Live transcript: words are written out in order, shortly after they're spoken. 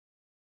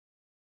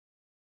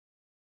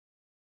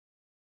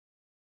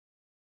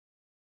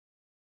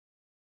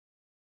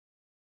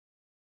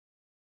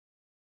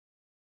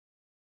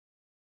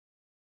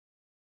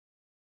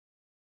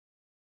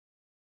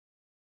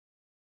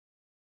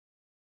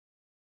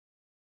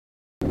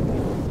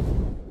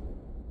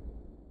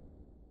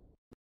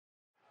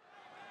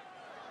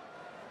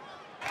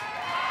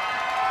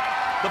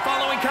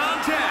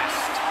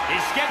contest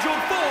is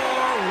scheduled for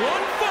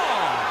one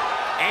fall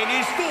and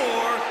is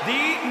for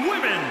the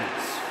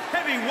Women's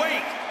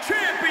Heavyweight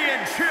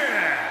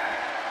Championship.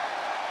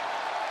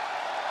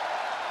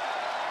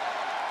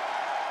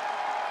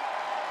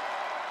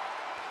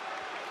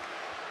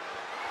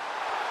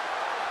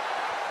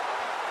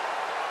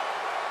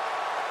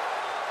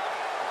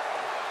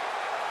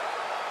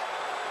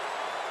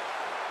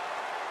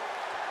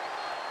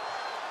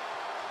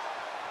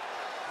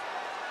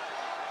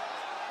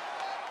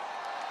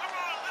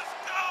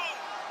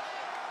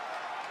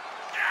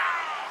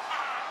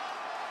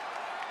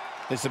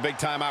 This is a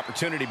big-time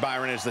opportunity,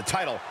 Byron, as the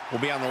title will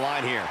be on the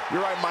line here.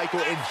 You're right,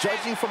 Michael, and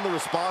judging from the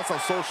response on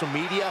social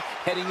media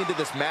heading into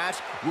this match,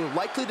 we're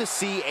likely to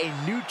see a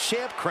new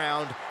champ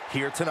crowned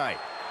here tonight.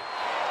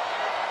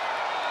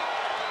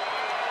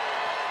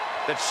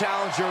 The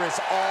challenger is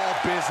all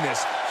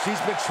business. She's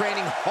been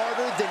training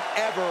harder than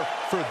ever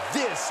for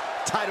this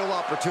title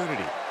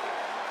opportunity.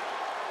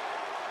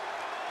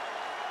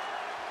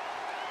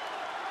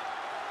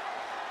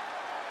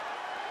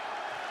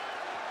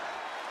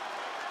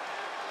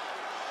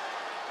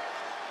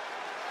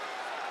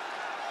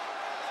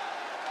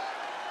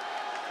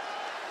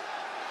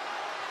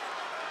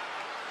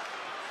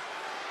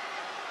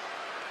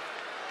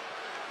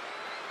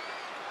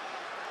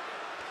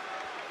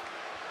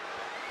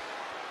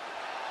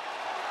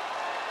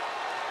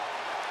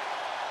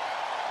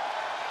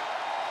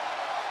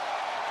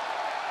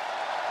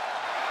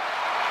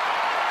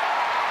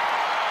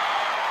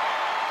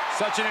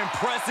 Such an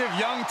impressive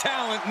young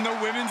talent in the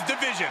women's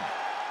division.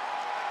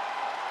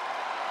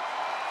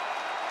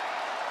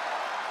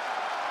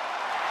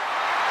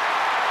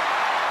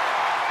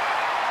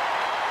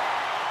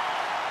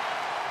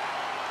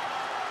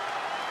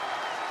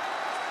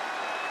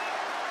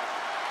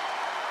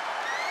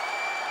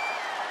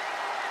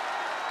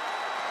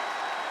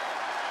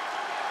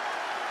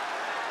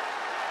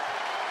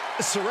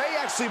 Saray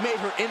actually made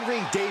her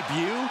in-ring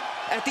debut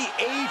at the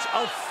age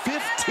of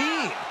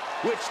 15.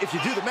 Which, if you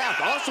do the math,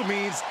 also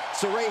means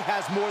Saray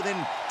has more than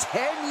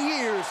 10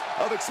 years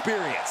of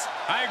experience.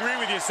 I agree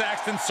with you,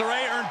 Saxton.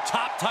 Saray earned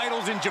top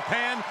titles in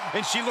Japan,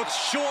 and she looks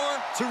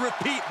sure to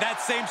repeat that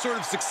same sort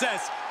of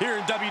success here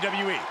in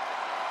WWE.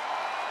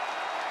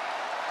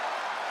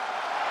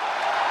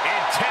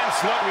 Intense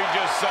look we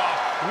just saw.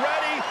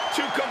 Ready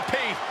to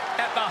compete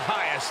at the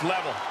highest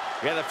level.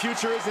 Yeah, the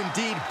future is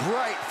indeed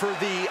bright for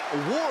the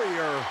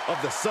Warrior of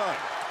the Sun.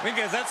 I think,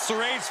 is that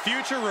Saray's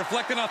future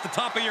reflecting off the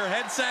top of your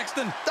head,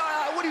 Saxton?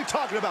 What are you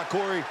talking about,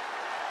 Corey?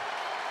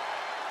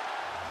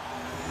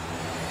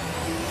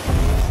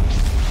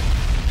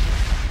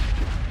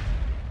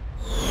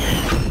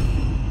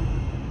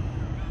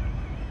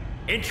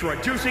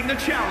 Introducing the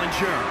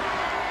challenger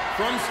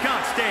from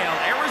Scottsdale,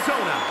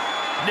 Arizona,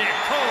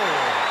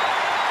 Nicole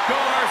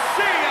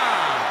Garcia.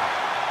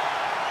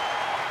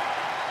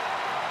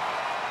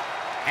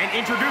 And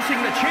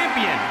introducing the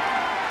champion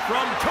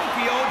from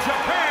Tokyo,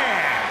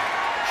 Japan.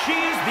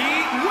 She's the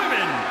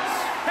Women's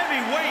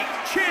Heavyweight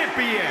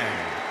Champion,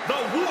 the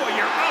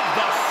Warrior of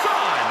the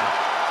Sun,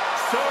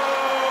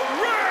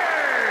 Saray!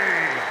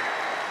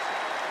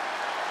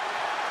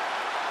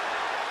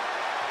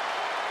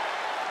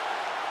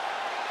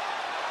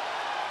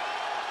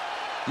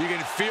 You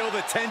can feel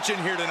the tension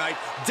here tonight.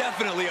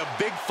 Definitely a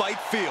big fight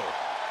feel.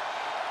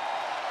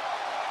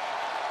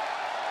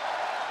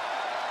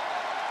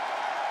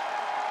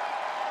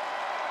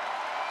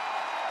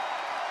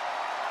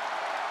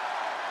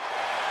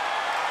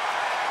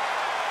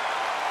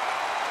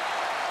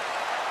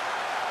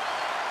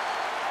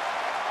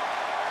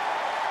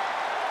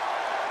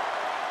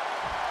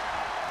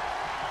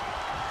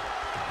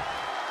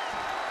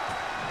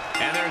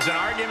 And there's an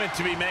argument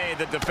to be made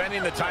that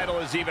defending the title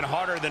is even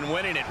harder than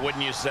winning it,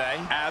 wouldn't you say?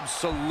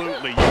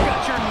 Absolutely. You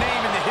got your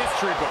name in the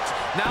history books.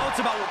 Now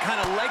it's about what kind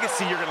of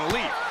legacy you're going to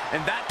leave.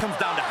 And that comes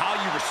down to how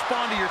you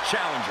respond to your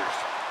challengers.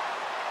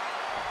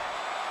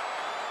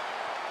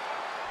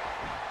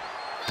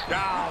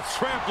 Ah,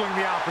 trampling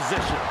the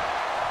opposition.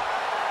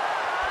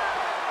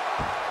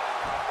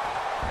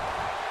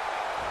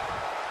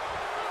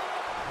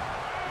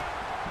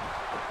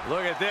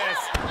 Look at this.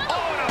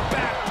 Oh, and a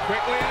back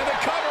quickly into the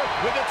cover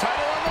with the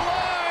title on the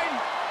line.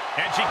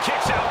 And she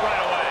kicks out right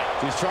away.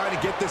 She's trying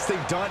to get this thing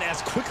done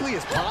as quickly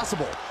as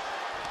possible.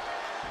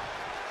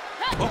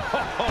 Oh,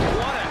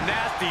 what a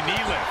nasty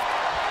knee lift.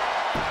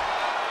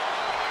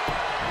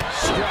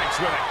 Strikes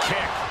with a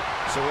kick.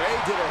 Saray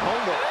did her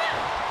homework.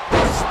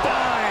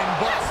 Spine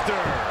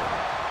buster.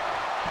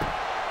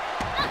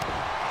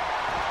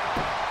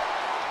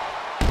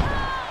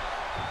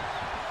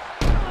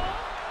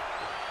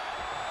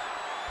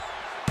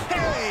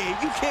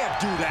 You can't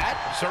do that.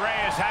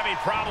 Saray is having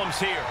problems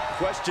here.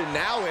 Question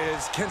now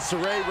is, can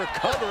Saray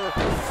recover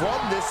from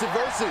this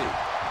adversity?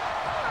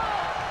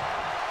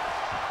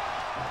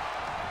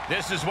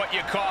 This is what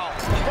you call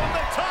from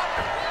the top.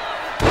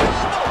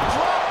 Oh,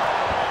 drop.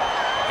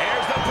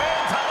 Here's the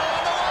pin, title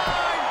on the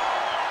line.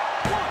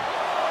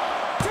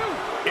 1,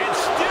 2.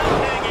 It's still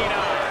hanging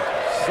on.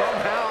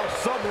 Somehow,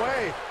 some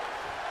way.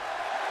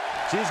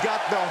 She's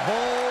got the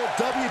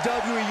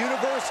WWE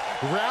Universe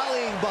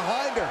rallying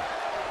behind her.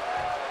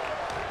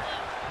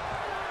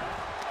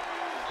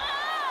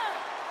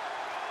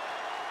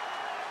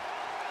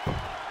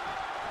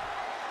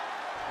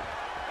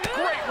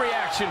 Great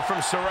reaction from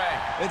Saray.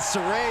 And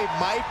Saray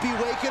might be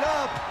waking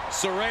up.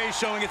 Saray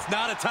showing it's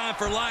not a time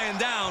for lying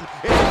down,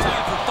 it's a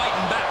time for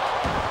fighting back.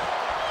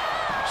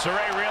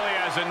 Saray really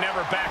has a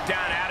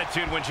never-back-down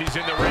attitude when she's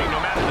in the ring, no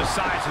matter the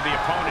size of the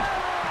opponent.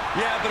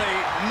 Yeah, but a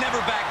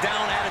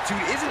never-back-down attitude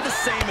isn't the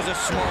same as a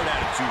smart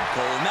attitude,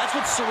 Cole, and that's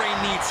what Saray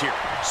needs here.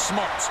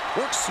 Smarts.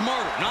 Work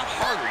smarter, not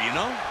harder, you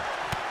know?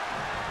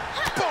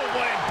 Boom,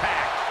 what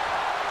impact!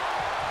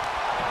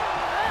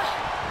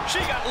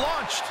 She got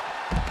launched.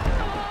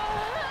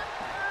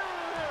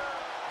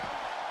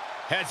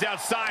 Heads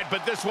outside,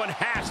 but this one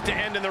has to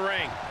end in the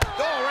ring.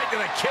 Oh, right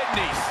to the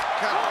kidneys.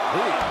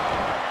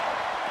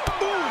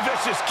 Ooh,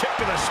 vicious kick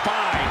to the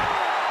spine.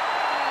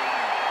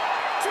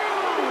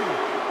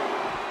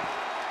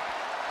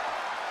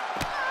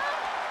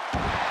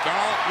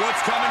 Oh,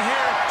 what's coming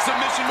here?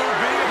 Submission move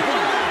being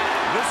applied.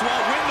 This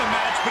won't win the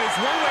match, but it's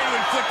one way to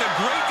inflict a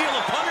great deal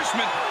of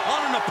punishment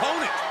on an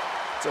opponent.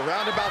 It's a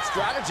roundabout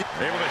strategy.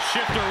 Able to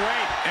shift her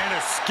weight And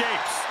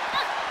escapes.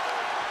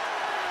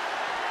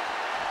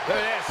 Look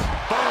at this.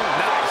 Boom,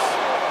 nice.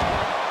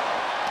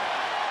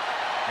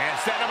 And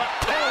set him up.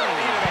 Oh,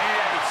 knee to the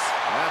face.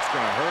 That's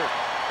gonna hurt.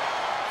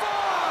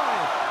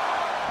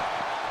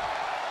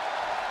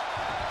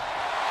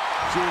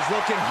 She was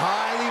looking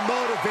highly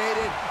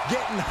motivated,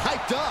 getting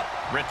hyped up.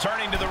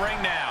 Returning to the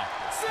ring now.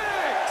 6.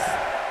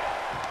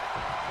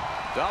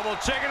 Double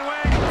chicken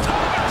wing.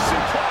 Tiger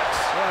suplex.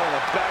 Right on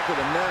the back of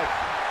the neck.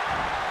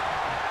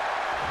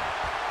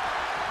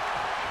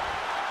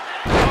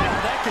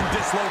 That can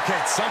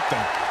dislocate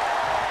something.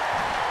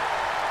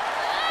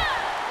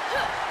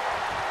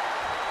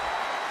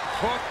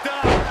 Hooked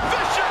up.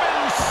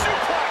 Fisherman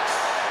suplex.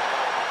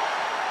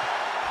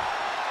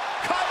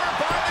 Covered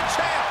by the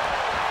champ.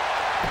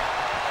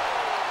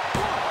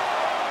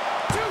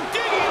 1, 2.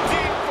 Digging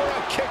deep for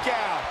a kick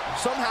out.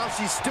 Somehow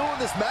she's still in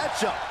this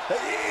matchup.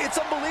 It's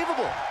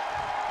unbelievable.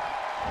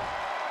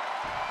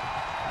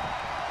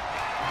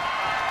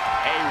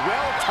 A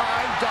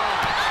well-timed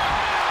dodge.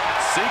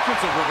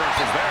 Sequence of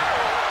reversals there.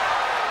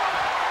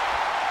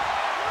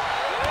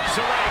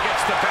 Saray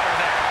gets the better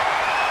there.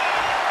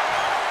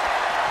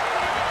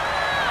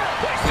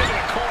 Placed into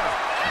the corner.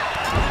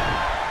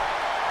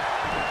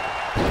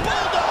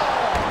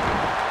 Bulldog!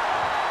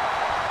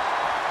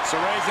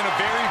 Saray's in a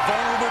very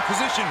vulnerable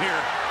position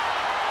here.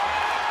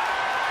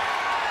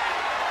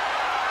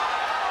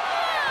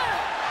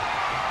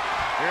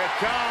 Here it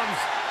comes.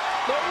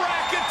 The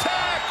rack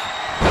attack.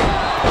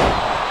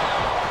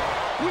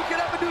 We could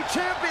have a new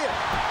champion.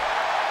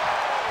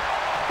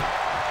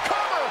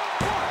 Cover.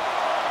 1,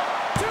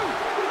 2,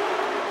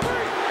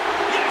 3.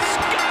 Yes,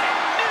 got it.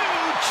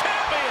 New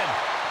champion.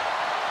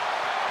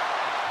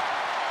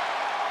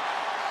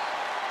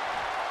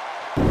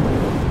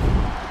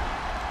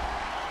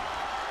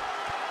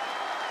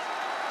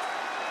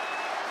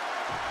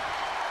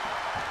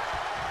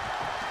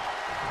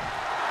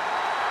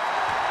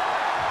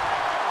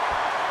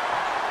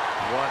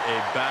 What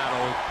a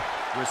battle.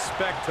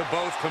 Respect to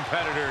both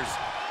competitors.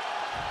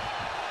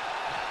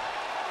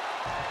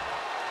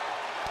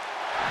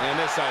 And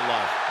this I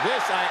love.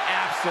 This I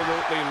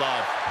absolutely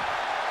love.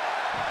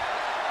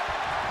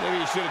 Maybe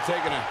you should have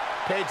taken a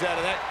page out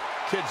of that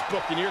kid's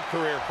book in your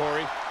career,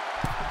 Corey.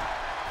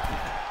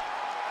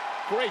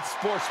 Great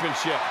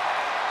sportsmanship.